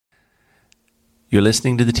You're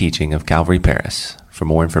listening to the teaching of Calvary Paris. For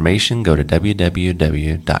more information, go to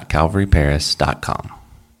www.calvaryparis.com.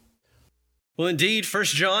 Well, indeed, 1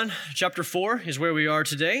 John chapter 4 is where we are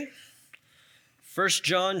today. 1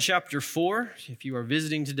 John chapter 4, if you are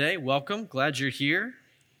visiting today, welcome. Glad you're here.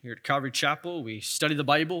 Here at Calvary Chapel, we study the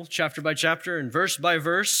Bible chapter by chapter and verse by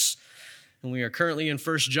verse. And we are currently in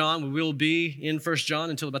 1 John. We will be in 1 John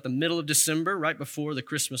until about the middle of December, right before the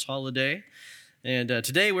Christmas holiday. And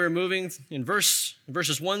today we're moving in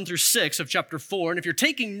verses 1 through 6 of chapter 4. And if you're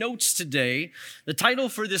taking notes today, the title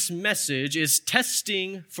for this message is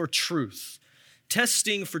Testing for Truth.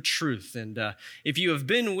 Testing for Truth. And if you have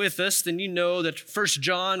been with us, then you know that 1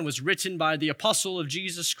 John was written by the apostle of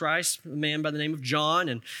Jesus Christ, a man by the name of John.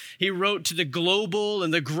 And he wrote to the global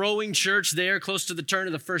and the growing church there close to the turn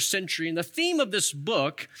of the first century. And the theme of this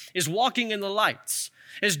book is walking in the lights.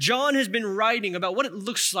 As John has been writing about what it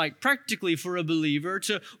looks like practically for a believer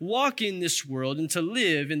to walk in this world and to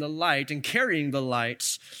live in the light and carrying the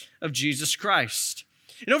lights of Jesus Christ.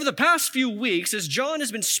 And over the past few weeks, as John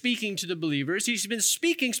has been speaking to the believers, he's been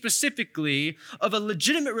speaking specifically of a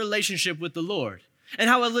legitimate relationship with the Lord and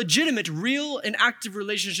how a legitimate, real, and active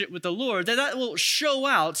relationship with the Lord, that will show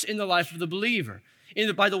out in the life of the believer.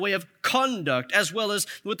 By the way of conduct, as well as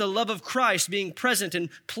with the love of Christ being present and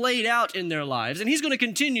played out in their lives. And he's going to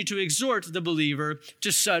continue to exhort the believer to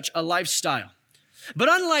such a lifestyle. But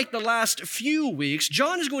unlike the last few weeks,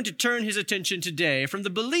 John is going to turn his attention today from the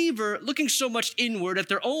believer looking so much inward at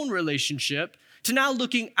their own relationship to now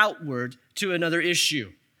looking outward to another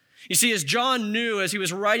issue. You see, as John knew as he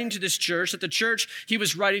was writing to this church, that the church he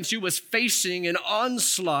was writing to was facing an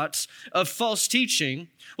onslaught of false teaching,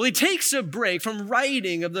 well, he takes a break from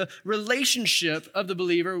writing of the relationship of the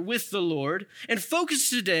believer with the Lord and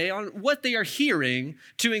focuses today on what they are hearing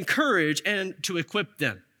to encourage and to equip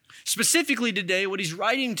them. Specifically today, what he's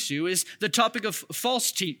writing to is the topic of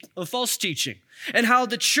false teaching and how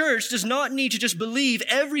the church does not need to just believe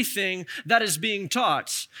everything that is being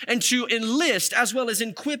taught and to enlist as well as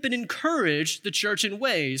equip and encourage the church in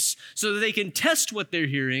ways so that they can test what they're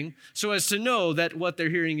hearing so as to know that what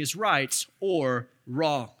they're hearing is right or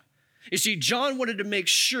wrong. You see, John wanted to make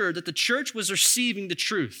sure that the church was receiving the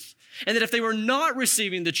truth and that if they were not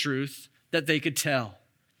receiving the truth, that they could tell.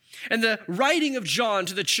 And the writing of John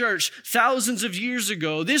to the church thousands of years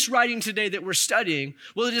ago, this writing today that we're studying,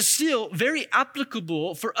 well, it is still very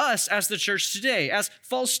applicable for us as the church today. As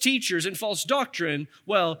false teachers and false doctrine,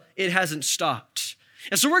 well, it hasn't stopped.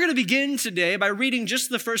 And so we're going to begin today by reading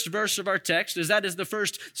just the first verse of our text, as that is the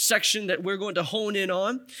first section that we're going to hone in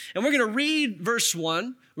on. And we're going to read verse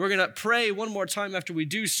 1. We're going to pray one more time after we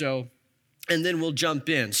do so, and then we'll jump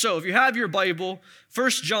in. So if you have your Bible,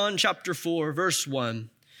 1 John chapter 4, verse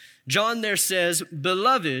 1, John there says,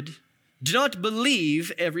 "Beloved, do not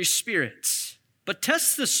believe every spirit, but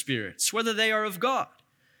test the spirits, whether they are of God.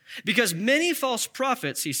 Because many false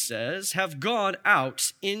prophets," he says, "have gone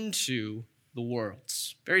out into the world."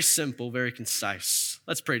 Very simple, very concise.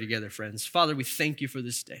 Let's pray together, friends. Father, we thank you for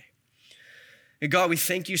this day. And God, we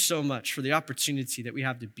thank you so much for the opportunity that we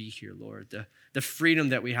have to be here, Lord, the freedom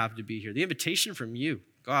that we have to be here, the invitation from you,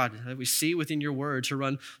 God, that we see within your word to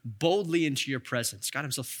run boldly into your presence. God,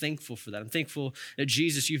 I'm so thankful for that. I'm thankful that,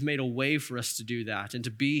 Jesus, you've made a way for us to do that and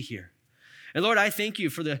to be here. And Lord, I thank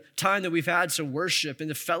you for the time that we've had to worship and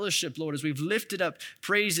the fellowship, Lord, as we've lifted up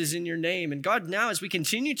praises in your name. And God, now as we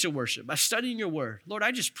continue to worship by studying your word, Lord,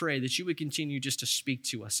 I just pray that you would continue just to speak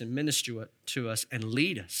to us and minister to us and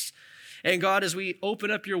lead us. And God, as we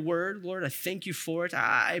open up your word, Lord, I thank you for it.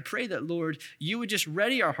 I pray that, Lord, you would just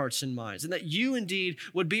ready our hearts and minds and that you indeed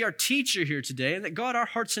would be our teacher here today and that, God, our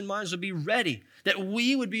hearts and minds would be ready, that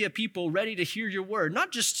we would be a people ready to hear your word,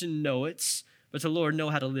 not just to know it, but to, Lord,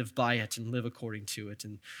 know how to live by it and live according to it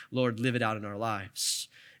and, Lord, live it out in our lives.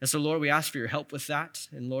 And so, Lord, we ask for your help with that.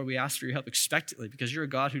 And, Lord, we ask for your help expectantly because you're a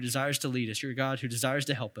God who desires to lead us. You're a God who desires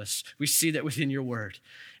to help us. We see that within your word.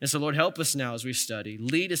 And so, Lord, help us now as we study.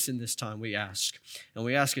 Lead us in this time, we ask. And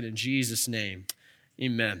we ask it in Jesus' name.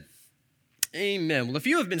 Amen. Amen. Well, if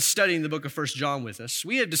you have been studying the book of 1 John with us,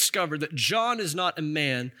 we have discovered that John is not a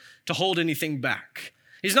man to hold anything back.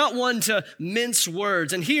 He's not one to mince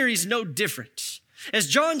words. And here he's no different. As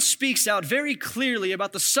John speaks out very clearly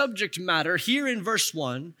about the subject matter here in verse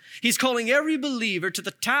 1, he's calling every believer to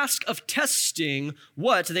the task of testing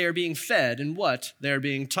what they are being fed and what they are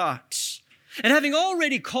being taught. And having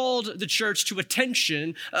already called the church to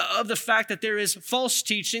attention of the fact that there is false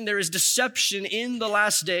teaching, there is deception in the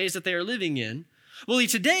last days that they are living in, well, he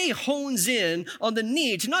today hones in on the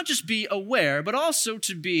need to not just be aware, but also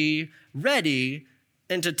to be ready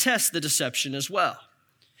and to test the deception as well.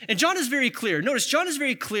 And John is very clear. Notice, John is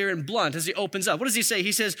very clear and blunt as he opens up. What does he say?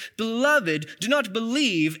 He says, "Beloved, do not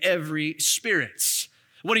believe every spirit."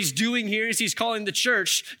 What he's doing here is he's calling the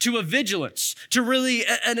church to a vigilance, to really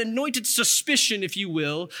an anointed suspicion, if you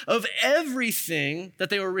will, of everything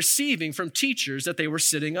that they were receiving from teachers that they were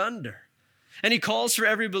sitting under. And he calls for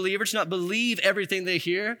every believer to not believe everything they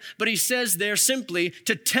hear, but he says there simply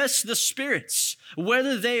to test the spirits,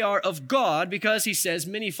 whether they are of God, because he says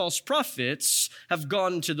many false prophets have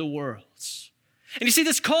gone into the world. And you see,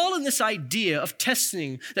 this call and this idea of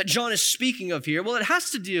testing that John is speaking of here, well, it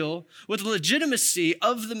has to deal with the legitimacy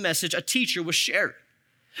of the message a teacher was sharing.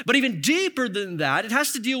 But even deeper than that, it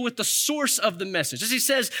has to deal with the source of the message. As he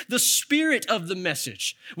says, the spirit of the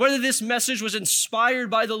message, whether this message was inspired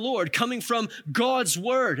by the Lord, coming from God's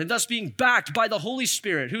word, and thus being backed by the Holy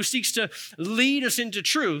Spirit, who seeks to lead us into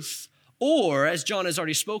truth, or, as John has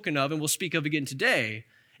already spoken of and will speak of again today,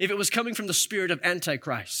 if it was coming from the spirit of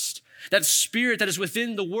Antichrist. That spirit that is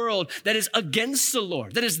within the world, that is against the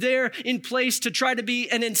Lord, that is there in place to try to be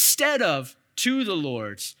an instead of to the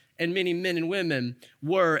Lord's. And many men and women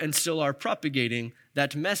were and still are propagating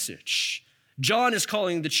that message. John is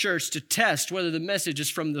calling the church to test whether the message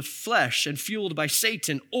is from the flesh and fueled by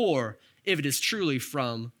Satan, or if it is truly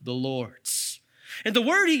from the Lord's. And the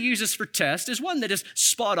word he uses for test is one that is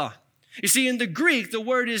spot on. You see, in the Greek, the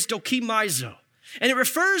word is dokimazo. And it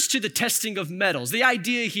refers to the testing of metals. The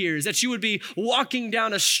idea here is that you would be walking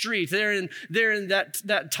down a street there in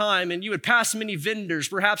that time, and you would pass many vendors,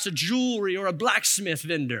 perhaps a jewelry or a blacksmith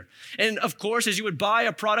vendor. And of course, as you would buy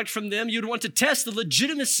a product from them, you'd want to test the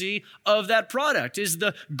legitimacy of that product. Is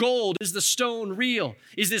the gold, is the stone real?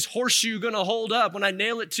 Is this horseshoe going to hold up when I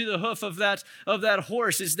nail it to the hoof of that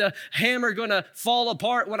horse? Is the hammer going to fall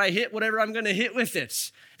apart when I hit whatever I'm going to hit with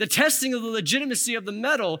it? The testing of the legitimacy of the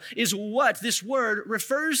metal is what this word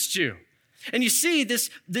refers to. And you see, this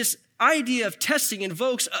idea of testing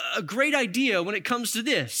invokes a great idea when it comes to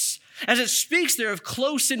this, as it speaks there of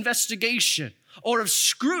close investigation or of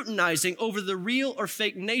scrutinizing over the real or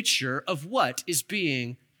fake nature of what is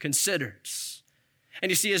being considered. And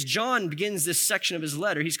you see, as John begins this section of his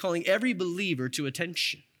letter, he's calling every believer to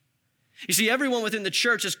attention. You see, everyone within the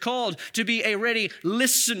church is called to be a ready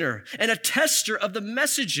listener and a tester of the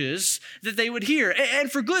messages that they would hear.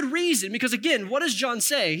 And for good reason, because again, what does John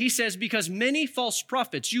say? He says, because many false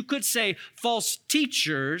prophets, you could say false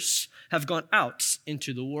teachers, have gone out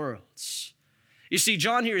into the world. You see,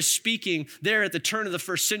 John here is speaking there at the turn of the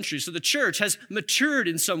first century. So the church has matured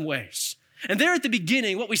in some ways. And there at the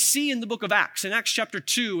beginning, what we see in the book of Acts, in Acts chapter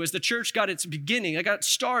 2, as the church got its beginning, it got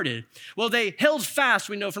started, well, they held fast,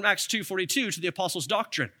 we know from Acts 2:42, to the apostles'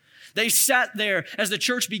 doctrine. They sat there as the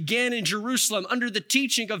church began in Jerusalem under the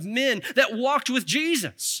teaching of men that walked with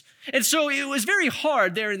Jesus. And so it was very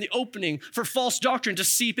hard there in the opening for false doctrine to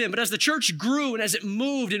seep in. But as the church grew and as it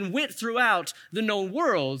moved and went throughout the known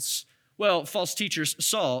worlds, well, false teachers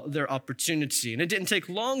saw their opportunity. And it didn't take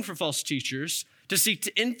long for false teachers to seek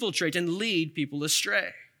to infiltrate and lead people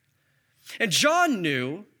astray. And John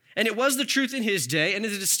knew, and it was the truth in his day, and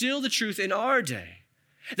it is still the truth in our day,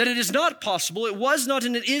 that it is not possible, it was not,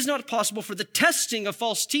 and it is not possible for the testing of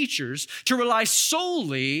false teachers to rely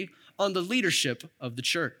solely on the leadership of the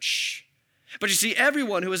church. But you see,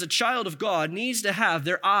 everyone who is a child of God needs to have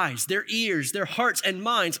their eyes, their ears, their hearts and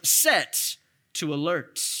minds set to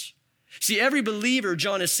alert. See, every believer,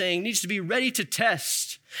 John is saying, needs to be ready to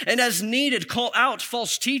test, and as needed, call out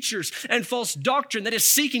false teachers and false doctrine that is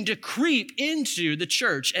seeking to creep into the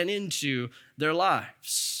church and into their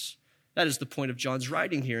lives. That is the point of John's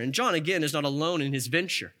writing here. And John, again, is not alone in his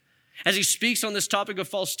venture. As he speaks on this topic of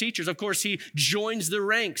false teachers, of course, he joins the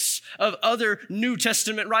ranks of other New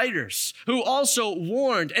Testament writers who also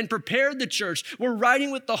warned and prepared the church, were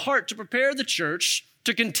writing with the heart to prepare the church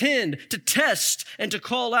to contend, to test, and to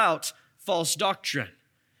call out false doctrine.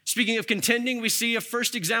 Speaking of contending, we see a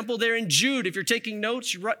first example there in Jude. If you're taking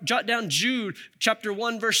notes, jot down Jude chapter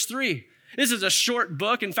 1, verse 3. This is a short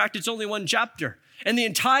book. In fact, it's only one chapter. And the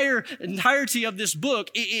entirety of this book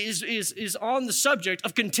is on the subject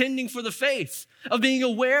of contending for the faith, of being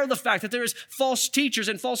aware of the fact that there is false teachers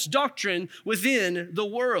and false doctrine within the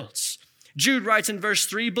worlds. Jude writes in verse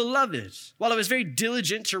 3, "Beloved, while I was very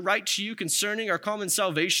diligent to write to you concerning our common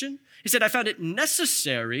salvation," he said, "I found it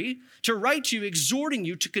necessary to write to you, exhorting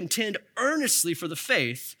you to contend earnestly for the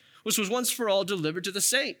faith, which was once for all delivered to the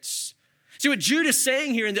saints." See, what Jude is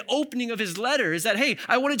saying here in the opening of his letter is that, hey,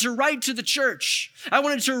 I wanted to write to the church. I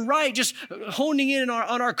wanted to write just honing in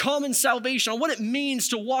on our common salvation, on what it means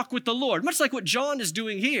to walk with the Lord, much like what John is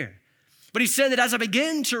doing here. But he said that as I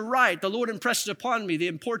began to write, the Lord impressed upon me the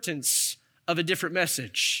importance of a different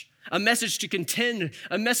message. a message to contend,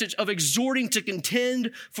 a message of exhorting to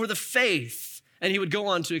contend for the faith. And he would go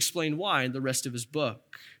on to explain why in the rest of his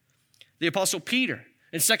book. The Apostle Peter,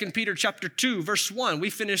 in 2 Peter chapter 2, verse 1, we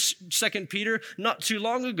finished 2 Peter not too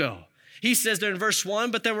long ago. He says there in verse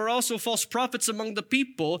 1, but there were also false prophets among the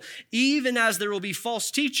people, even as there will be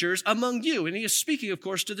false teachers among you. And he is speaking, of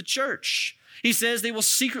course, to the church. He says they will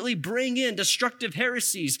secretly bring in destructive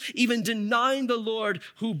heresies, even denying the Lord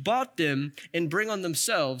who bought them, and bring on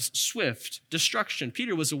themselves swift destruction.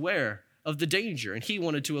 Peter was aware of the danger, and he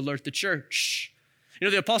wanted to alert the church. You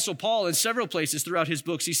know, the Apostle Paul, in several places throughout his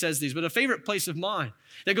books, he says these, but a favorite place of mine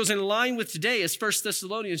that goes in line with today is 1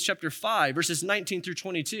 Thessalonians chapter 5, verses 19 through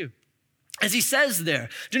 22. As he says there,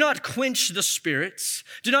 do not quench the spirits,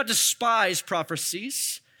 do not despise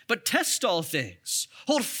prophecies, but test all things.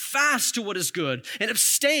 Hold fast to what is good and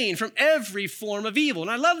abstain from every form of evil.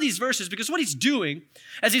 And I love these verses because what he's doing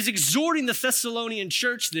as he's exhorting the Thessalonian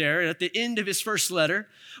church there at the end of his first letter,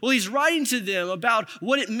 well, he's writing to them about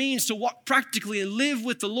what it means to walk practically and live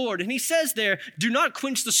with the Lord. And he says there, do not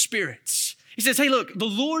quench the spirits. He says, hey, look, the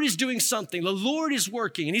Lord is doing something. The Lord is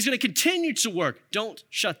working, and he's going to continue to work. Don't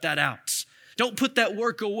shut that out. Don't put that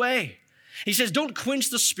work away. He says, don't quench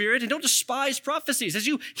the spirit and don't despise prophecies. As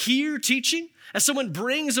you hear teaching, as someone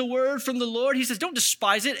brings a word from the Lord, he says, don't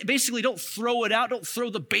despise it. Basically, don't throw it out. Don't throw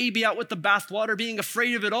the baby out with the bathwater, being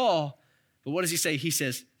afraid of it all. But what does he say? He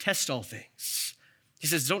says, test all things. He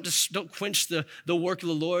says, don't quench the work of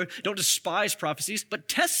the Lord. Don't despise prophecies, but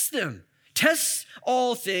test them. Test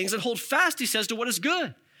all things and hold fast, he says, to what is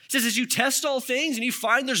good. He says, as you test all things and you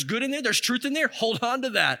find there's good in there, there's truth in there, hold on to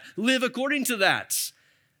that. Live according to that.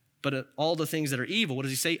 But all the things that are evil, what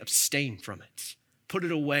does he say? Abstain from it. Put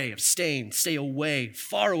it away, abstain, stay away,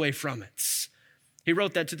 far away from it. He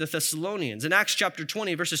wrote that to the Thessalonians. In Acts chapter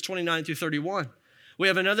 20, verses 29 through 31, we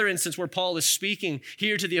have another instance where Paul is speaking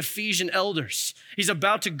here to the Ephesian elders. He's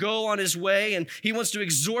about to go on his way, and he wants to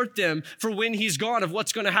exhort them for when he's gone of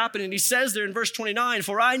what's going to happen. And he says there in verse 29,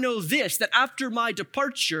 for I know this, that after my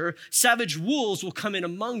departure, savage wolves will come in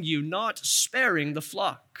among you, not sparing the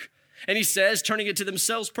flock. And he says, turning it to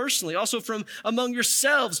themselves personally, also from among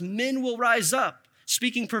yourselves, men will rise up,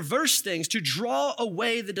 speaking perverse things to draw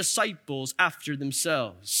away the disciples after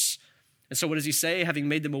themselves. And so what does he say? Having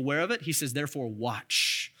made them aware of it, he says, therefore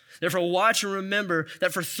watch. Therefore watch and remember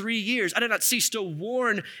that for 3 years I did not cease to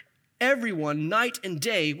warn everyone night and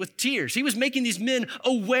day with tears. He was making these men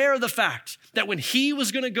aware of the fact that when he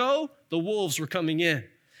was going to go, the wolves were coming in.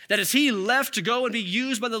 That as he left to go and be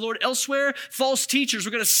used by the Lord elsewhere, false teachers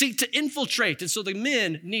were going to seek to infiltrate. And so the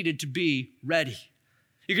men needed to be ready.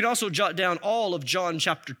 You can also jot down all of John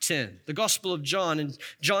chapter 10, the Gospel of John in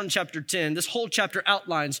John chapter 10. This whole chapter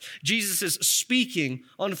outlines Jesus' speaking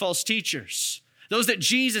on false teachers. Those that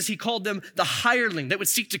Jesus, he called them the hireling that would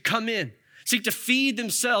seek to come in, seek to feed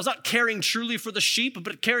themselves, not caring truly for the sheep,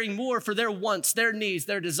 but caring more for their wants, their needs,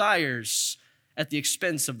 their desires at the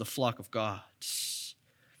expense of the flock of God.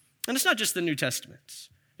 And it's not just the New Testament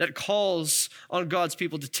that calls on God's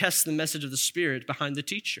people to test the message of the Spirit behind the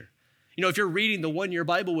teacher. You know, if you're reading the one-year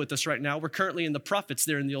Bible with us right now, we're currently in the prophets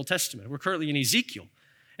there in the Old Testament. We're currently in Ezekiel.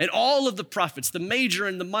 And all of the prophets, the major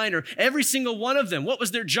and the minor, every single one of them, what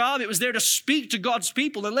was their job? It was there to speak to God's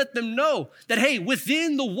people and let them know that, hey,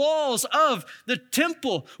 within the walls of the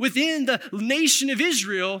temple, within the nation of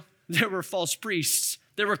Israel, there were false priests.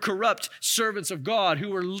 There were corrupt servants of God who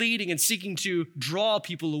were leading and seeking to draw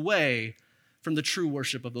people away from the true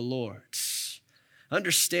worship of the Lord.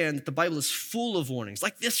 Understand that the Bible is full of warnings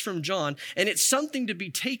like this from John, and it's something to be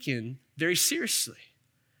taken very seriously.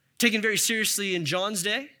 Taken very seriously in John's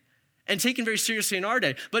day and taken very seriously in our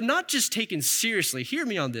day, but not just taken seriously. Hear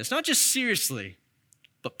me on this, not just seriously,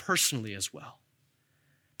 but personally as well.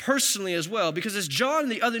 Personally as well, because as John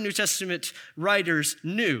and the other New Testament writers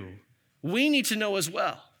knew, we need to know as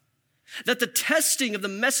well that the testing of the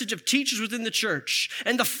message of teachers within the church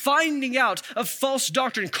and the finding out of false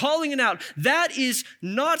doctrine, calling it out, that is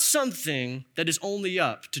not something that is only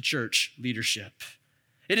up to church leadership.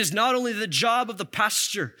 It is not only the job of the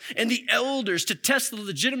pastor and the elders to test the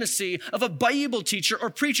legitimacy of a Bible teacher or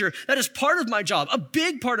preacher. That is part of my job, a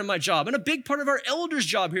big part of my job, and a big part of our elders'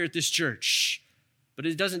 job here at this church. But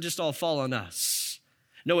it doesn't just all fall on us.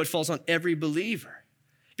 No, it falls on every believer.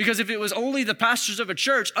 Because if it was only the pastors of a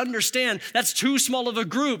church, understand that's too small of a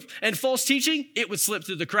group, and false teaching, it would slip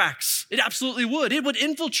through the cracks. It absolutely would. It would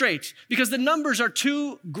infiltrate because the numbers are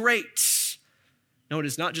too great. No, it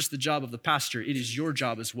is not just the job of the pastor. It is your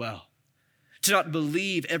job as well. To not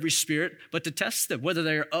believe every spirit, but to test them, whether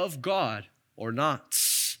they are of God or not.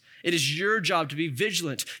 It is your job to be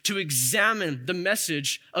vigilant, to examine the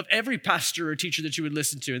message of every pastor or teacher that you would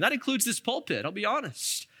listen to. And that includes this pulpit, I'll be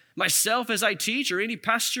honest. Myself as I teach, or any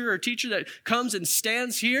pastor or teacher that comes and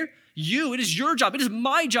stands here, it is your job. It is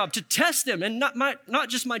my job to test them. And not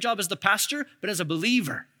just my job as the pastor, but as a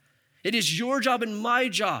believer. It is your job and my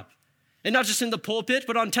job. And not just in the pulpit,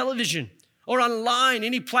 but on television or online.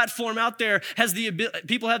 Any platform out there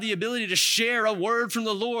people have the ability to share a word from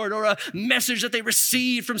the Lord or a message that they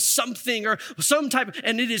received from something or some type.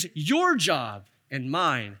 And it is your job and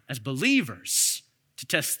mine as believers to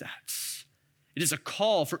test that. It is a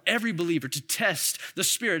call for every believer to test the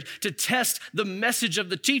Spirit, to test the message of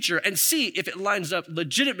the teacher and see if it lines up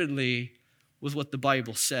legitimately with what the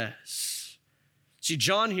Bible says. See,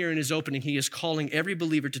 John here in his opening, he is calling every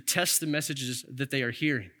believer to test the messages that they are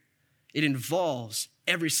hearing. It involves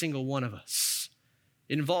every single one of us.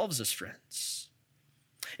 It involves us, friends.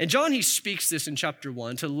 And John, he speaks this in chapter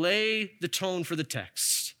 1 to lay the tone for the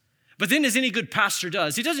text. But then, as any good pastor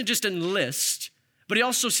does, he doesn't just enlist, but he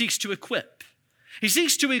also seeks to equip. He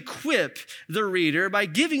seeks to equip the reader by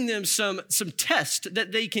giving them some test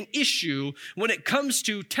that they can issue when it comes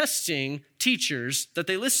to testing teachers that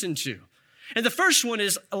they listen to. And the first one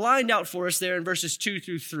is lined out for us there in verses 2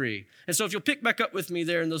 through 3. And so if you'll pick back up with me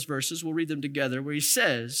there in those verses, we'll read them together, where he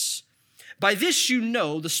says, "By this you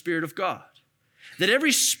know the Spirit of God, that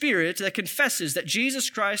every spirit that confesses that Jesus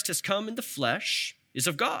Christ has come in the flesh is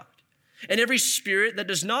of God. And every spirit that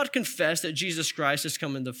does not confess that Jesus Christ has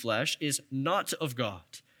come in the flesh is not of God.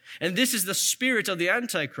 And this is the spirit of the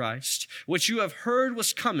Antichrist, which you have heard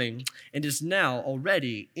was coming and is now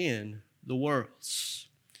already in the world."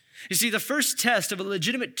 You see, the first test of a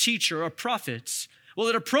legitimate teacher or prophet,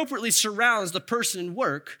 it appropriately surrounds the person and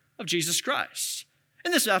work of Jesus Christ.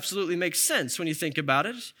 And this absolutely makes sense when you think about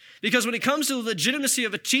it, because when it comes to the legitimacy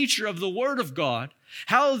of a teacher of the Word of God,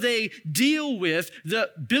 how they deal with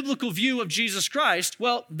the biblical view of Jesus Christ,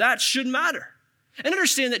 that should matter. And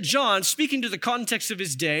understand that John, speaking to the context of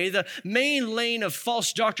his day, the main lane of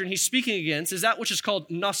false doctrine he's speaking against is that which is called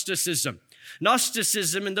Gnosticism.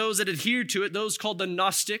 Gnosticism and those that adhered to it, those called the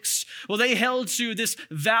Gnostics, they held to this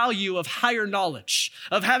value of higher knowledge,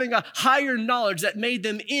 of having a higher knowledge that made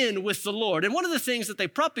them in with the Lord. And one of the things that they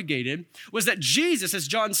propagated was that Jesus, as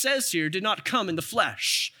John says here, did not come in the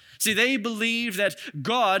flesh. See, they believed that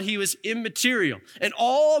God, he was immaterial, and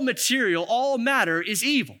all material, all matter is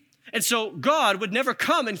evil. And so God would never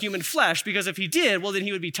come in human flesh, because if he did, then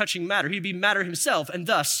he would be touching matter. He'd be matter himself, and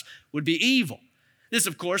thus would be evil. This,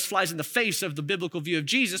 of course, flies in the face of the biblical view of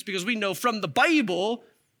Jesus, because we know from the Bible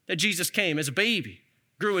that Jesus came as a baby,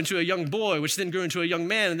 grew into a young boy, which then grew into a young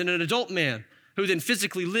man, and then an adult man, who then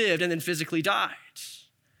physically lived and then physically died.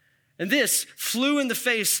 And this flew in the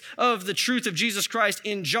face of the truth of Jesus Christ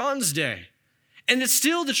in John's day. And it's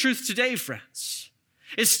still the truth today, friends.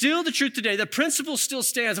 It's still the truth today. The principle still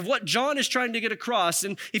stands of what John is trying to get across.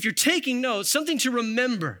 And if you're taking notes, something to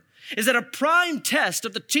remember is that a prime test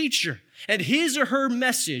of the teacher and his or her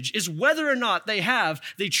message is whether or not they have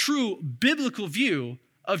the true biblical view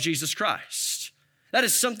of Jesus Christ. That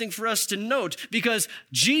is something for us to note, because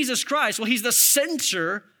Jesus Christ, he's the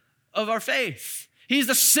center of our faith. He's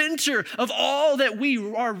the center of all that we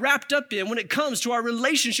are wrapped up in when it comes to our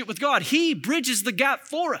relationship with God. He bridges the gap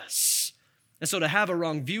for us. And so to have a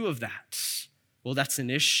wrong view of that, that's an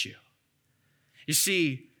issue. You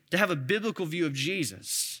see, to have a biblical view of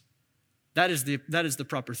Jesus, that is the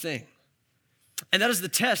proper thing. And that is the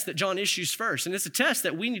test that John issues first. And it's a test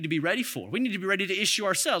that we need to be ready for. We need to be ready to issue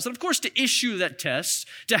ourselves. And of course, to issue that test,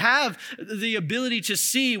 to have the ability to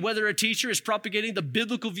see whether a teacher is propagating the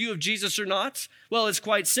biblical view of Jesus or not, it's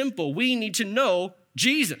quite simple. We need to know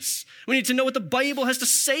Jesus. We need to know what the Bible has to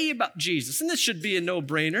say about Jesus. And this should be a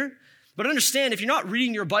no-brainer. But understand, if you're not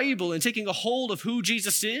reading your Bible and taking a hold of who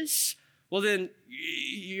Jesus is, then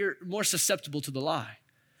you're more susceptible to the lie.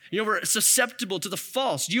 We're susceptible to the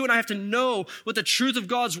false. You and I have to know what the truth of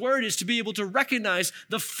God's word is to be able to recognize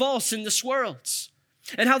the false in this world.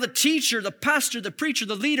 And how the teacher, the pastor, the preacher,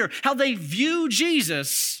 the leader, how they view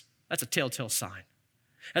Jesus, that's a telltale sign.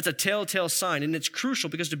 That's a telltale sign. And it's crucial,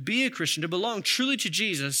 because to be a Christian, to belong truly to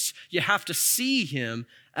Jesus, you have to see him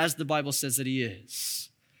as the Bible says that he is.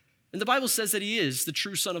 And the Bible says that he is the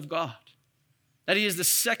true Son of God, that he is the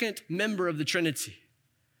second member of the Trinity,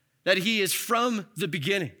 that he is from the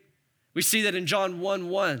beginning. We see that in John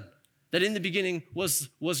 1:1, that in the beginning was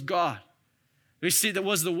God. We see that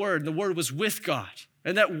was the Word, and the Word was with God.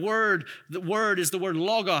 And that word, the Word is the word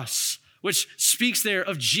logos, which speaks there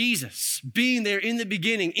of Jesus being there in the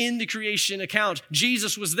beginning, in the creation account.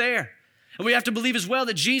 Jesus was there. And we have to believe as well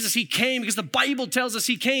that Jesus, he came because the Bible tells us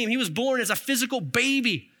he came. He was born as a physical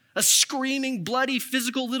baby, a screaming, bloody,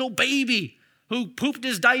 physical little baby who pooped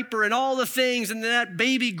his diaper and all the things, and then that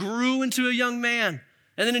baby grew into a young man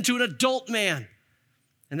and then into an adult man.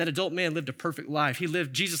 And that adult man lived a perfect life.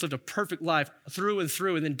 Jesus lived a perfect life through and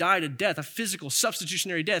then died a death, a physical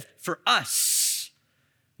substitutionary death for us.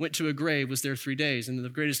 Went to a grave, was there 3 days, and then the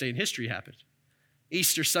greatest day in history happened.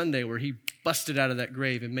 Easter Sunday, where he busted out of that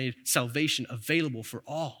grave and made salvation available for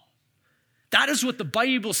all. That is what the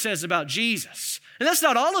Bible says about Jesus. And that's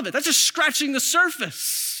not all of it. That's just scratching the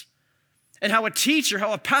surface. And how a teacher,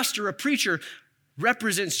 how a pastor, a preacher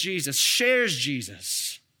represents Jesus, shares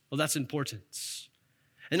Jesus. Well, that's important.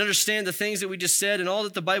 And understand the things that we just said and all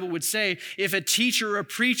that the Bible would say. If a teacher or a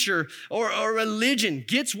preacher or a religion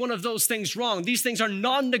gets one of those things wrong, these things are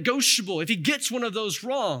non-negotiable. If he gets one of those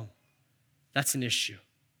wrong, that's an issue.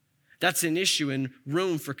 That's an issue and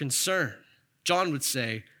room for concern. John would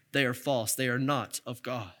say they are false. They are not of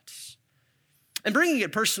God. And bringing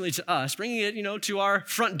it personally to us, bringing it, to our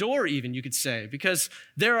front door even, you could say, because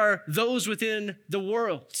there are those within the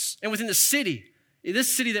world and within the city,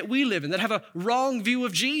 this city that we live in, that have a wrong view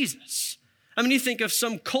of Jesus. I mean, you think of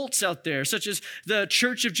some cults out there, such as the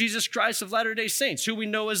Church of Jesus Christ of Latter-day Saints, who we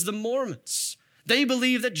know as the Mormons. They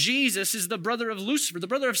believe that Jesus is the brother of Lucifer, the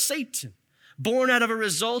brother of Satan, born out of a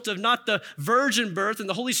result of not the virgin birth and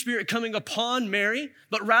the Holy Spirit coming upon Mary,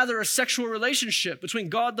 but rather a sexual relationship between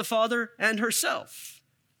God the Father and herself.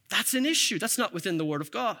 That's an issue. That's not within the Word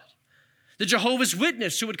of God. The Jehovah's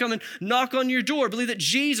Witness, who would come and knock on your door, believe that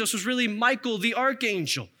Jesus was really Michael the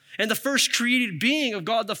archangel and the first created being of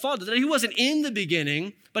God the Father, that he wasn't in the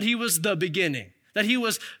beginning, but he was the beginning, that he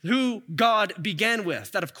was who God began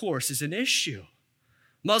with. That, of course, is an issue.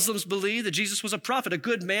 Muslims believe that Jesus was a prophet, a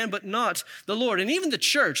good man, but not the Lord. And even the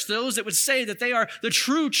church, those that would say that they are the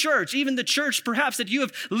true church, even the church perhaps that you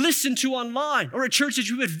have listened to online or a church that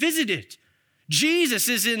you have visited, Jesus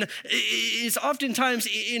is oftentimes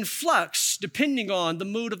in flux depending on the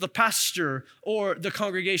mood of the pastor or the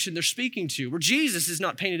congregation they're speaking to, where Jesus is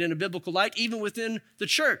not painted in a biblical light even within the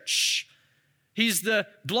church. He's the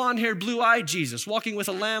blonde-haired, blue-eyed Jesus walking with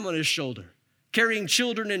a lamb on his shoulder, carrying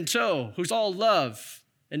children in tow, who's all love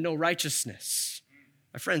and no righteousness.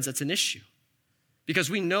 My friends, that's an issue. Because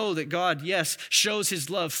we know that God, yes, shows his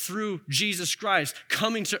love through Jesus Christ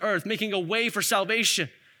coming to earth, making a way for salvation.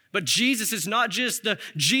 But Jesus is not just the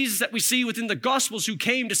Jesus that we see within the Gospels who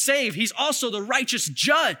came to save. He's also the righteous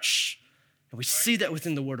judge. And we see that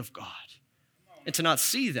within the Word of God. And to not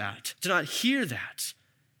see that, to not hear that,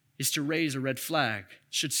 is to raise a red flag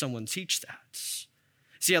should someone teach that.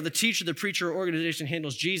 See how the teacher, the preacher, or organization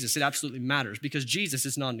handles Jesus, it absolutely matters because Jesus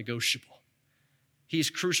is non-negotiable. He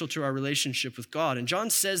is crucial to our relationship with God. And John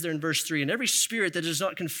says there in verse 3, and every spirit that does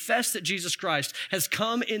not confess that Jesus Christ has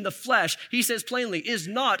come in the flesh, he says plainly, is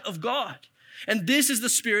not of God. And this is the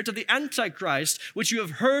spirit of the Antichrist, which you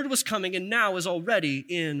have heard was coming and now is already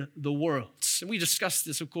in the world. And we discussed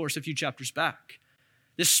this, of course, a few chapters back.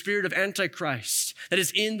 This spirit of Antichrist that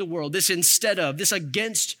is in the world, this instead of, this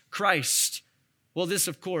against Christ. Well, this,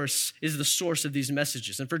 of course, is the source of these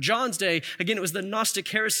messages. And for John's day, again, it was the Gnostic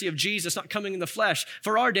heresy of Jesus not coming in the flesh.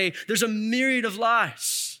 For our day, there's a myriad of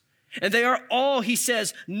lies. And they are all, he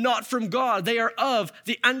says, not from God. They are of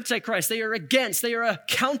the Antichrist. They are against. They are a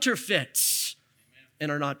counterfeit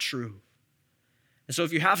and are not true. And so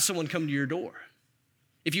if you have someone come to your door,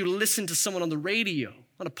 if you listen to someone on the radio,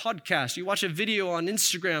 on a podcast, you watch a video on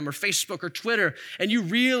Instagram or Facebook or Twitter, and you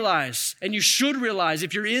realize, and you should realize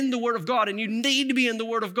if you're in the Word of God, and you need to be in the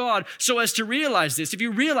Word of God so as to realize this, if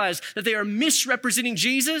you realize that they are misrepresenting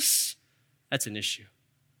Jesus, that's an issue.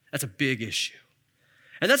 That's a big issue.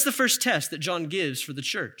 And that's the first test that John gives for the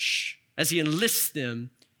church as he enlists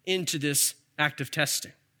them into this act of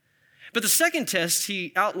testing. But the second test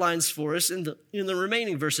he outlines for us in the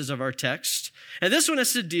remaining verses of our text. And this one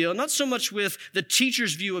has to deal not so much with the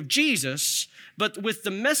teacher's view of Jesus, but with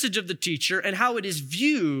the message of the teacher and how it is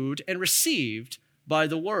viewed and received by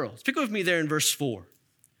the world. Pick with me there in verse 4.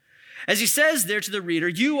 As he says there to the reader,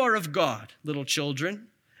 you are of God, little children,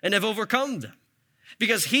 and have overcome them,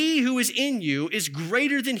 because he who is in you is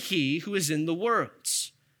greater than he who is in the world.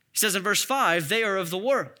 He says in verse 5, they are of the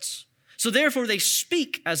world. So therefore they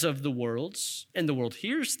speak as of the world's, and the world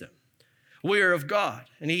hears them. We are of God,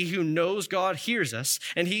 and he who knows God hears us,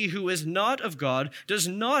 and he who is not of God does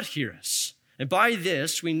not hear us. And by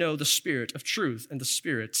this we know the spirit of truth and the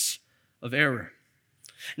spirits of error.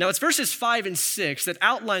 Now it's verses 5 and 6 that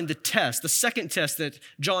outline the test, the second test that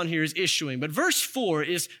John here is issuing. But verse 4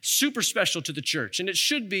 is super special to the church, and it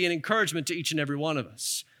should be an encouragement to each and every one of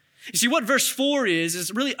us. You see, what verse 4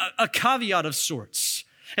 is really a caveat of sorts.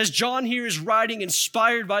 As John here is writing,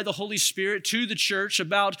 inspired by the Holy Spirit, to the church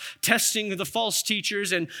about testing the false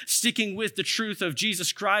teachers and sticking with the truth of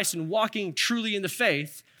Jesus Christ and walking truly in the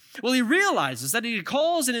faith, well, he realizes that he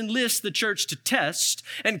calls and enlists the church to test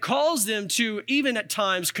and calls them to even at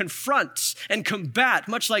times confront and combat,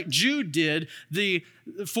 much like Jude did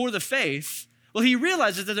for the faith. Well, he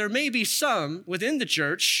realizes that there may be some within the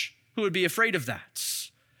church who would be afraid of that,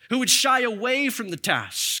 who would shy away from the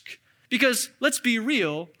task. Because let's be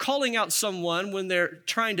real, calling out someone when they're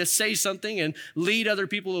trying to say something and lead other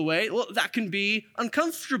people away, well, that can be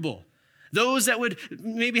uncomfortable. Those that would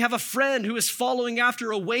maybe have a friend who is following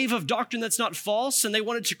after a wave of doctrine that's not false and they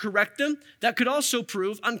wanted to correct them, that could also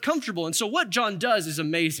prove uncomfortable. And so what John does is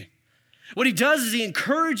amazing. What he does is he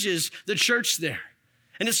encourages the church there.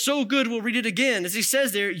 And it's so good, we'll read it again. As he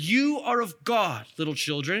says there, you are of God, little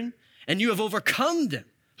children, and you have overcome them.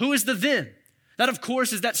 Who is the them? That, of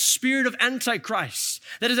course, is that spirit of Antichrist.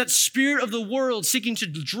 That is that spirit of the world seeking to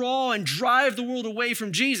draw and drive the world away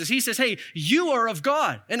from Jesus. He says, hey, you are of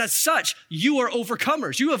God. And as such, you are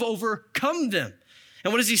overcomers. You have overcome them.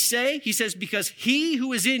 And what does he say? He says, because he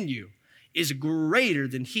who is in you is greater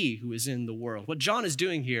than he who is in the world. What John is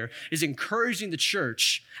doing here is encouraging the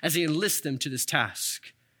church as he enlists them to this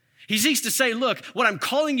task. He seeks to say, look, what I'm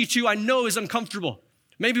calling you to, I know is uncomfortable.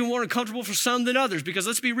 Maybe more uncomfortable for some than others, because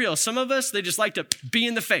let's be real, some of us, they just like to be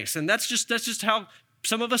in the face, and that's just how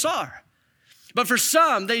some of us are. But for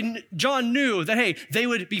some, John knew that, hey, they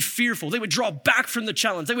would be fearful. They would draw back from the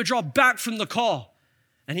challenge. They would draw back from the call.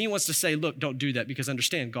 And he wants to say, look, don't do that, because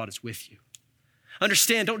understand God is with you.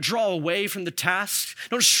 Understand, don't draw away from the task.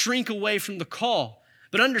 Don't shrink away from the call.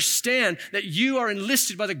 But understand that you are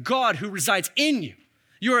enlisted by the God who resides in you.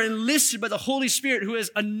 You are enlisted by the Holy Spirit who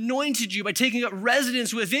has anointed you by taking up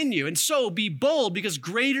residence within you. And so be bold, because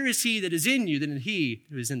greater is he that is in you than he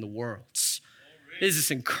who is in the world. It is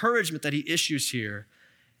this encouragement that he issues here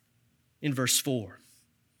in verse 4.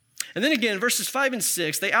 And then again, verses 5 and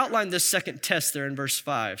 6, they outline this second test there in verse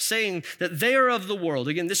 5, saying that they are of the world.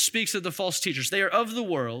 Again, this speaks of the false teachers. They are of the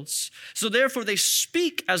worlds, so therefore they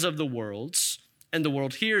speak as of the worlds, and the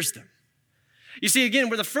world hears them. You see, again,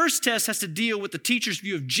 where the first test has to deal with the teacher's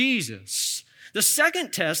view of Jesus, the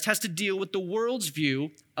second test has to deal with the world's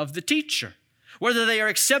view of the teacher, whether they are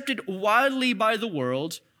accepted widely by the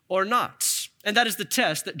world or not. And that is the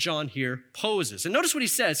test that John here poses. And notice what he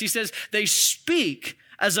says. He says, they speak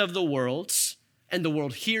as of the worlds, and the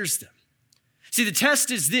world hears them. See, the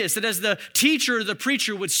test is this, that as the teacher or the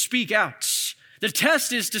preacher would speak out, the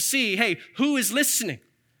test is to see, hey, who is listening?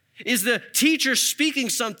 Is the teacher speaking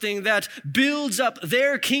something that builds up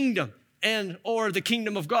their kingdom or the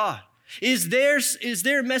kingdom of God? Is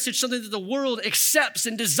their message something that the world accepts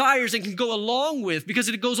and desires and can go along with because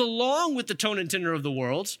it goes along with the tone and tenor of the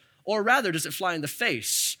world? Or rather, does it fly in the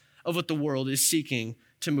face of what the world is seeking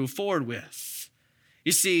to move forward with?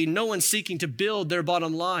 You see, no one's seeking to build their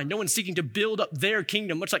bottom line. No one's seeking to build up their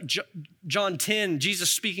kingdom, much like John 10,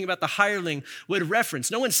 Jesus speaking about the hireling would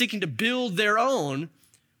reference. No one's seeking to build their own,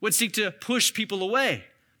 would seek to push people away,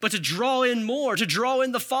 but to draw in more, to draw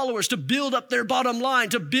in the followers, to build up their bottom line,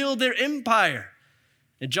 to build their empire.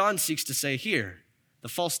 And John seeks to say here, the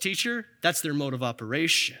false teacher, that's their mode of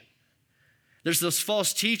operation. There's those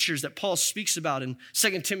false teachers that Paul speaks about in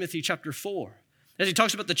 2 Timothy chapter 4. As he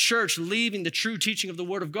talks about the church leaving the true teaching of the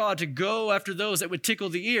word of God to go after those that would tickle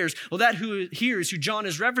the ears. Well, that who hears, who John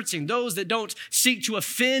is referencing, those that don't seek to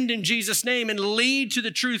offend in Jesus' name and lead to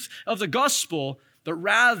the truth of the gospel, but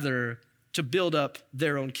rather to build up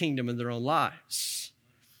their own kingdom and their own lives.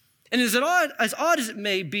 And as odd as it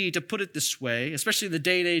may be to put it this way, especially in the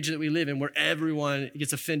day and age that we live in where everyone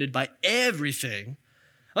gets offended by everything,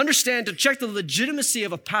 understand, to check the legitimacy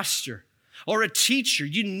of a pastor or a teacher,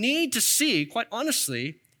 you need to see, quite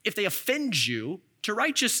honestly, if they offend you to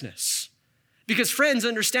righteousness. Because friends,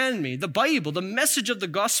 understand me, the Bible, the message of the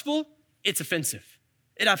gospel, it's offensive.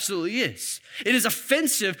 It absolutely is. It is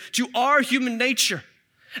offensive to our human nature.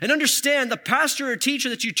 And understand, the pastor or teacher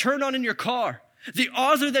that you turn on in your car, the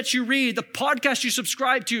author that you read, the podcast you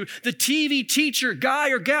subscribe to, the TV teacher, guy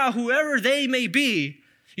or gal, whoever they may be,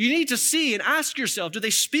 you need to see and ask yourself, do they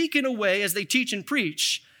speak in a way as they teach and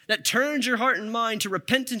preach that turns your heart and mind to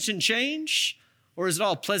repentance and change? Or is it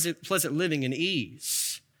all pleasant living and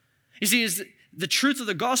ease? You see, is the truth of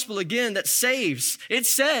the gospel, again, that saves. It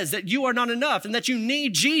says that you are not enough and that you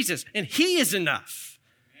need Jesus, and he is enough.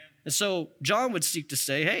 Amen. And so John would seek to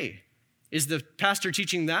say, hey, is the pastor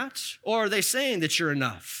teaching that? Or are they saying that you're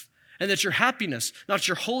enough and that your happiness, not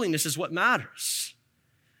your holiness, is what matters?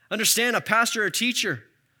 Understand, a pastor or teacher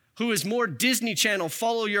who is more Disney Channel,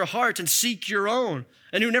 follow your heart and seek your own,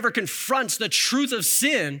 and who never confronts the truth of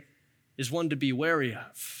sin is one to be wary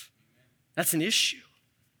of. That's an issue.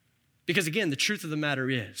 Because again, the truth of the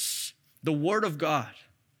matter is the Word of God,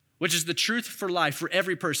 which is the truth for life for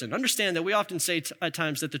every person. Understand that we often say at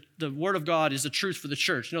times that the Word of God is the truth for the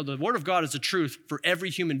church. No, the Word of God is the truth for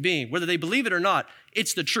every human being. Whether they believe it or not,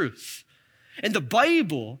 it's the truth. And the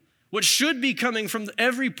Bible, which should be coming from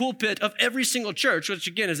every pulpit of every single church, which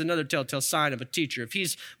again is another telltale sign of a teacher. If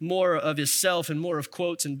he's more of himself and more of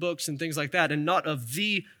quotes and books and things like that and not of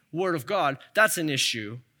the Word of God, that's an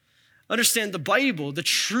issue. Understand the Bible, the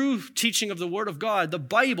true teaching of the Word of God, the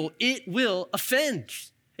Bible, it will offend.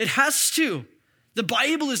 It has to. The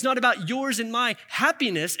Bible is not about yours and my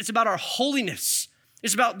happiness. It's about our holiness.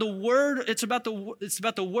 It's about the Word. It's about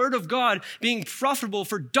the Word of God being profitable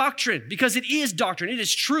for doctrine, because it is doctrine. It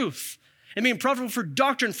is truth. And being profitable for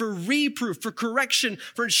doctrine, for reproof, for correction,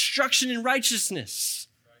 for instruction in righteousness.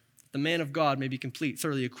 The man of God may be complete,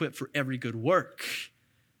 thoroughly equipped for every good work.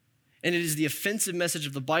 And it is the offensive message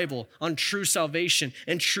of the Bible on true salvation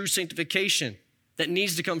and true sanctification that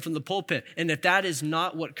needs to come from the pulpit. And if that is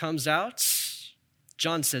not what comes out,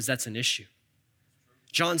 John says that's an issue.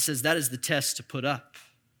 John says that is the test to put up.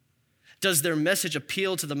 Does their message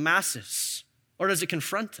appeal to the masses, or does it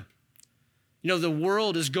confront them? You know, the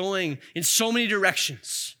world is going in so many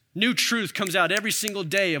directions. New truth comes out every single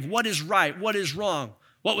day of what is right, what is wrong.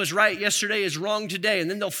 What was right yesterday is wrong today,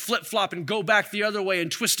 and then they'll flip-flop and go back the other way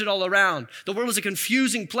and twist it all around. The world is a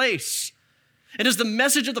confusing place. And does the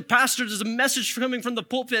message of the pastor, does the message coming from the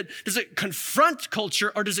pulpit, does it confront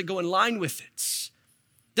culture, or does it go in line with it?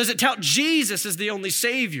 Does it tout Jesus as the only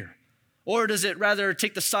Savior? Or does it rather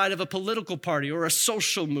take the side of a political party or a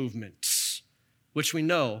social movement, which we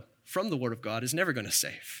know from the Word of God is never going to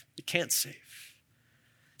save? It can't save.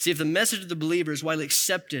 See, if the message of the believer is widely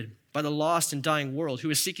accepted by the lost and dying world who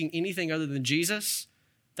is seeking anything other than Jesus,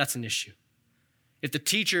 that's an issue. If the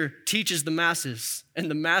teacher teaches the masses and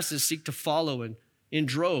the masses seek to follow in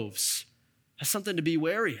droves, that's something to be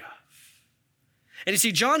wary of. And you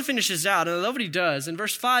see, John finishes out, and I love what he does. In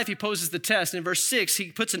verse 5, he poses the test. And in verse 6,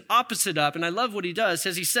 he puts an opposite up, and I love what he does.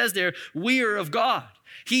 He says there, we are of God.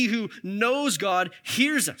 He who knows God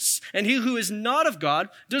hears us, and he who is not of God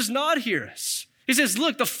does not hear us. He says,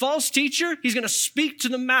 look, the false teacher, he's going to speak to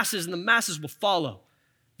the masses, and the masses will follow.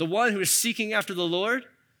 The one who is seeking after the Lord,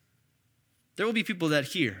 there will be people that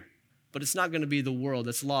hear, but it's not going to be the world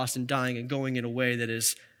that's lost and dying and going in a way that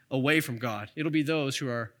is away from God. It'll be those who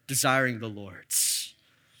are desiring the Lord's.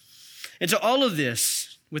 And to all of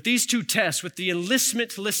this, with these two tests, with the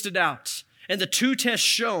enlistment listed out and the two tests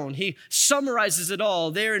shown, he summarizes it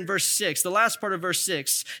all there in verse 6, the last part of verse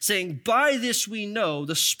 6, saying, by this we know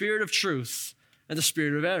the spirit of truth and the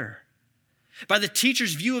spirit of error. By the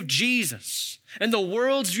teacher's view of Jesus and the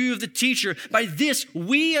world's view of the teacher, by this,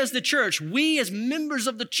 we as the church, we as members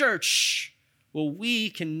of the church, well, we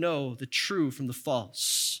can know the true from the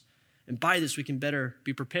false. And by this, we can better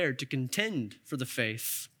be prepared to contend for the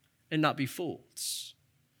faith and not be fooled.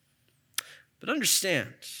 But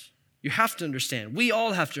understand, you have to understand, we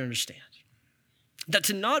all have to understand, that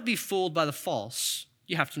to not be fooled by the false,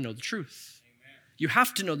 you have to know the truth. Amen. You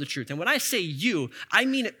have to know the truth. And when I say you, I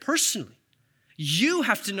mean it personally. You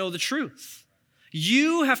have to know the truth.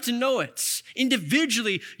 You have to know it.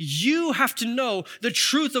 Individually, you have to know the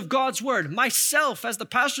truth of God's word. Myself, as the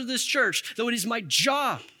pastor of this church, though it is my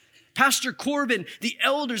job, Pastor Corbin, the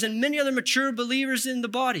elders, and many other mature believers in the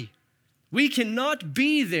body, we cannot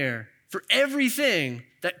be there for everything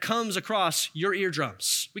that comes across your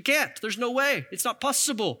eardrums. We can't. There's no way. It's not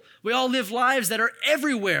possible. We all live lives that are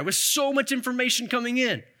everywhere with so much information coming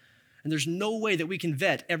in. And there's no way that we can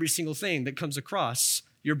vet every single thing that comes across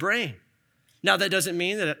your brain. Now, that doesn't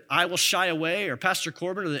mean that I will shy away, or Pastor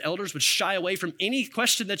Corbin or the elders would shy away from any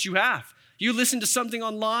question that you have. You listen to something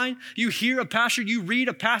online, you hear a pastor, you read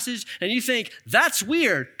a passage, and you think, that's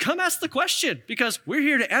weird. Come ask the question, because we're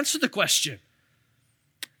here to answer the question.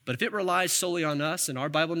 But if it relies solely on us and our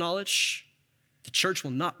Bible knowledge, the church will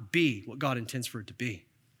not be what God intends for it to be.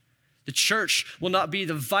 The church will not be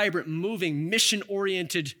the vibrant, moving,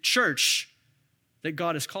 mission-oriented church that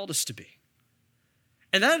God has called us to be.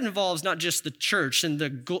 And that involves not just the church and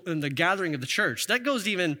the gathering of the church. That goes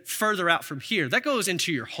even further out from here. That goes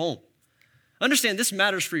into your home. Understand, this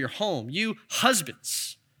matters for your home. You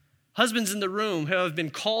husbands in the room who have been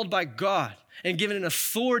called by God and given an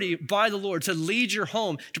authority by the Lord to lead your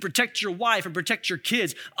home, to protect your wife and protect your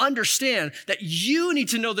kids, understand that you need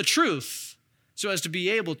to know the truth so as to be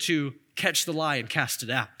able to catch the lie and cast it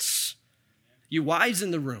out. You wives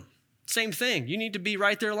in the room, same thing. You need to be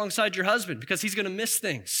right there alongside your husband because he's going to miss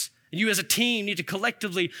things. And you as a team need to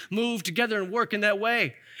collectively move together and work in that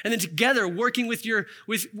way. And then together, working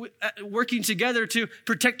together to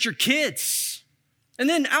protect your kids. And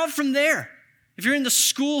then out from there, if you're in the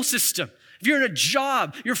school system, if you're in a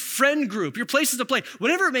job, your friend group, your places to play,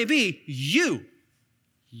 whatever it may be, you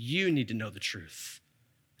need to know the truth.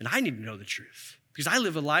 And I need to know the truth because I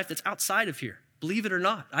live a life that's outside of here. Believe it or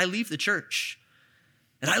not, I leave the church.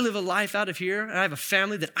 And I live a life out of here, and I have a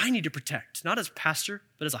family that I need to protect, not as a pastor,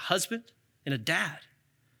 but as a husband and a dad.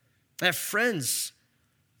 I have friends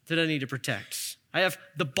that I need to protect. I have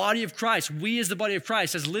the body of Christ. We as the body of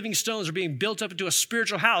Christ, as living stones are being built up into a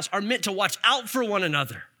spiritual house, are meant to watch out for one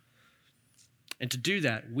another. And to do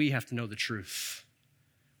that, we have to know the truth.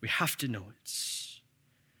 We have to know it.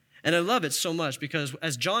 And I love it so much because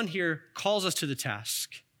as John here calls us to the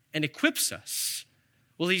task and equips us,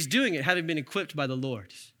 well, he's doing it having been equipped by the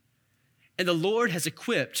Lord. And the Lord has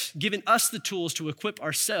given us the tools to equip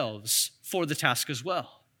ourselves for the task as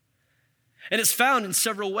well. And it's found in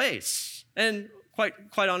several ways. And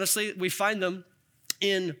quite honestly, we find them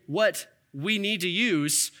in what we need to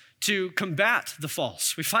use to combat the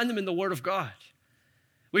false. We find them in the Word of God.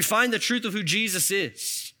 We find the truth of who Jesus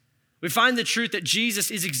is. We find the truth that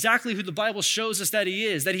Jesus is exactly who the Bible shows us that he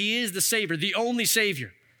is the Savior, the only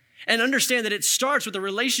Savior. And understand that it starts with a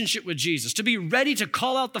relationship with Jesus. To be ready to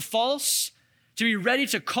call out the false, to be ready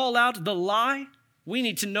to call out the lie, we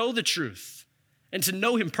need to know the truth and to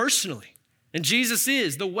know him personally. And Jesus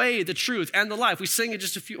is the way, the truth, and the life. We're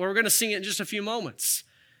going to sing it in just a few moments.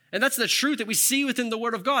 And that's the truth that we see within the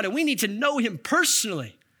Word of God. And we need to know him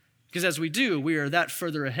personally because as we do, we are that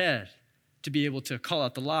further ahead to be able to call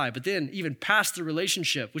out the lie. But then even past the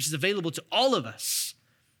relationship, which is available to all of us,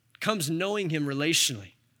 comes knowing him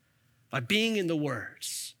relationally. By being in the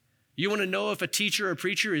words. You want to know if a teacher or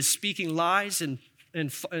preacher is speaking lies and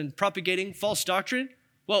propagating false doctrine?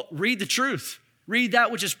 Well, read the truth. Read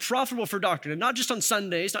that which is profitable for doctrine. And not just on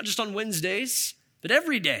Sundays, not just on Wednesdays, but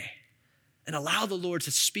every day. And allow the Lord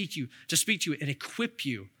to speak to you and equip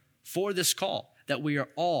you for this call that we are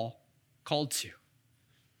all called to.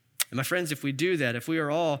 And my friends, if we do that, if we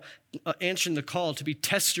are all answering the call to be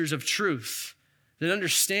testers of truth, then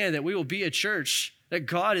understand that we will be a church that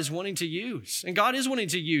God is wanting to use. And God is wanting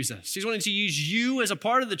to use us. He's wanting to use you as a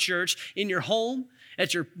part of the church in your home,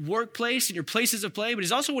 at your workplace, in your places of play, but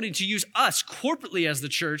he's also wanting to use us corporately as the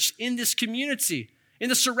church in this community, in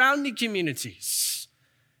the surrounding communities.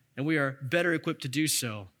 And we are better equipped to do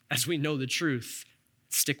so as we know the truth,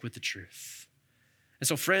 stick with the truth. And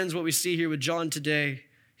so friends, what we see here with John today,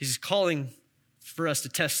 he's calling for us to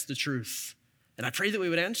test the truth. And I pray that we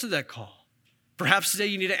would answer that call. Perhaps today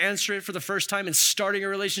you need to answer it for the first time in starting a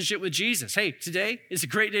relationship with Jesus. Hey, today is a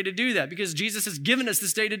great day to do that because Jesus has given us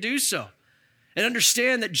this day to do so. And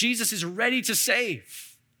understand that Jesus is ready to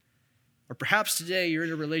save. Or perhaps today you're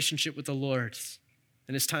in a relationship with the Lord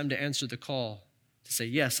and it's time to answer the call to say,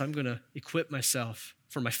 yes, I'm going to equip myself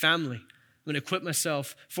for my family. I'm going to equip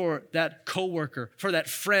myself for that coworker, for that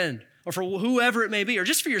friend, or for whoever it may be, or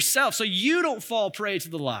just for yourself so you don't fall prey to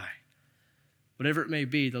the lie. Whatever it may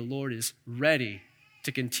be, the Lord is ready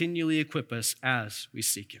to continually equip us as we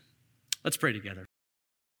seek him. Let's pray together.